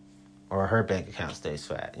 Or her bank account stays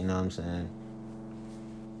fat. You know what I'm saying?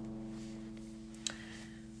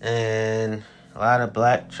 And a lot of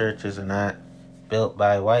black churches are not built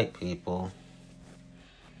by white people.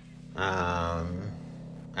 I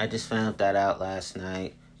just found that out last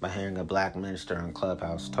night by hearing a black minister on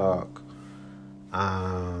Clubhouse talk.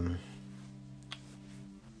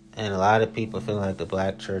 And a lot of people feel like the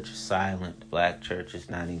black church is silent. The black church is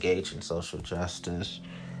not engaged in social justice.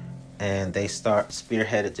 And they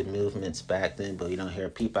spearheaded the movements back then, but you don't hear a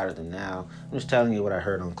peep out of them now. I'm just telling you what I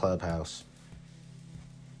heard on Clubhouse.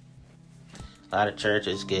 A lot of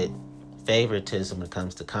churches get favoritism when it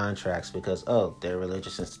comes to contracts because, they're a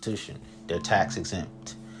religious institution. They're tax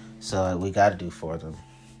exempt. So we got to do for them.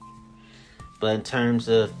 But in terms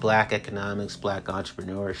of black economics, black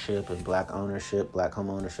entrepreneurship, and black ownership, black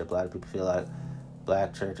home ownership, a lot of people feel like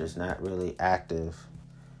black church is not really active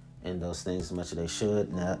in those things as much as they should.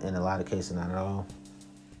 In a lot of cases, not at all.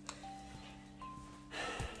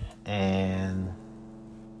 And,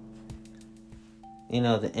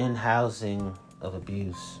 the in-housing of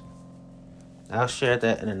abuse. I'll share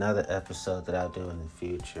that in another episode that I'll do in the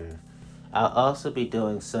future. I'll also be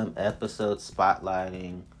doing some episodes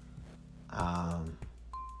spotlighting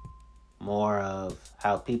more of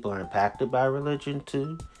how people are impacted by religion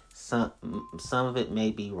too. Some of it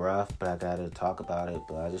may be rough, but I gotta talk about it.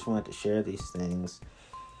 But I just wanted to share these things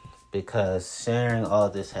because sharing all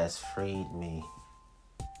this has freed me.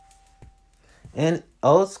 And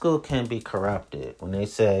old school can be corrupted when they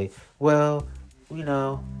say, well,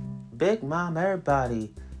 Big Mom,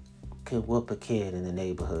 everybody can whoop a kid in the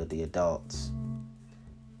neighborhood, the adults.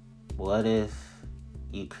 What if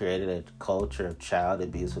you created a culture of child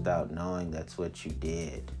abuse without knowing that's what you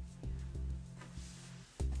did?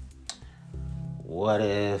 What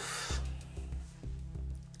if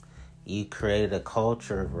you created a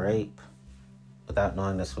culture of rape without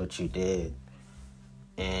knowing that's what you did?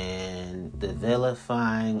 And the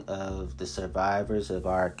vilifying of the survivors of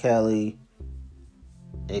R. Kelly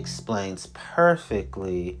explains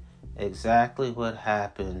perfectly exactly what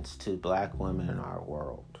happens to black women in our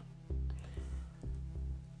world.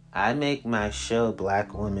 I make my show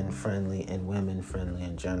black women friendly and women friendly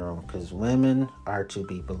in general because women are to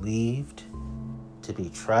be believed, to be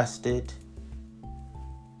trusted,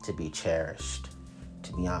 to be cherished,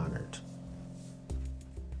 to be honored.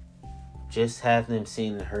 Just having them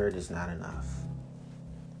seen and heard is not enough.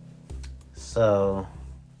 So,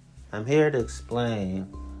 I'm here to explain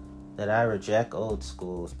that I reject old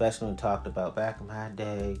school, especially when talked about back in my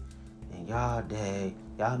day and y'all day.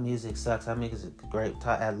 Y'all music sucks. Our music is great.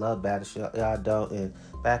 I love battles. Y'all don't. And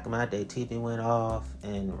back in my day, TV went off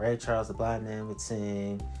and Ray Charles the Blind Man would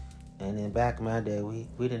sing. And then back in my day,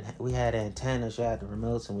 we had antennas. You had the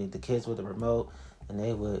remotes, and the kids with the remote, and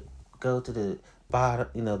they would go to the bottom,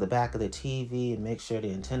 the back of the TV, and make sure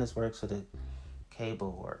the antennas worked, so the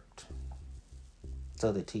cable worked,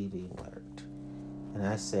 so the TV worked. And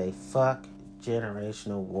I say, fuck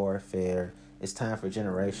generational warfare. It's time for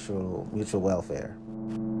generational mutual welfare.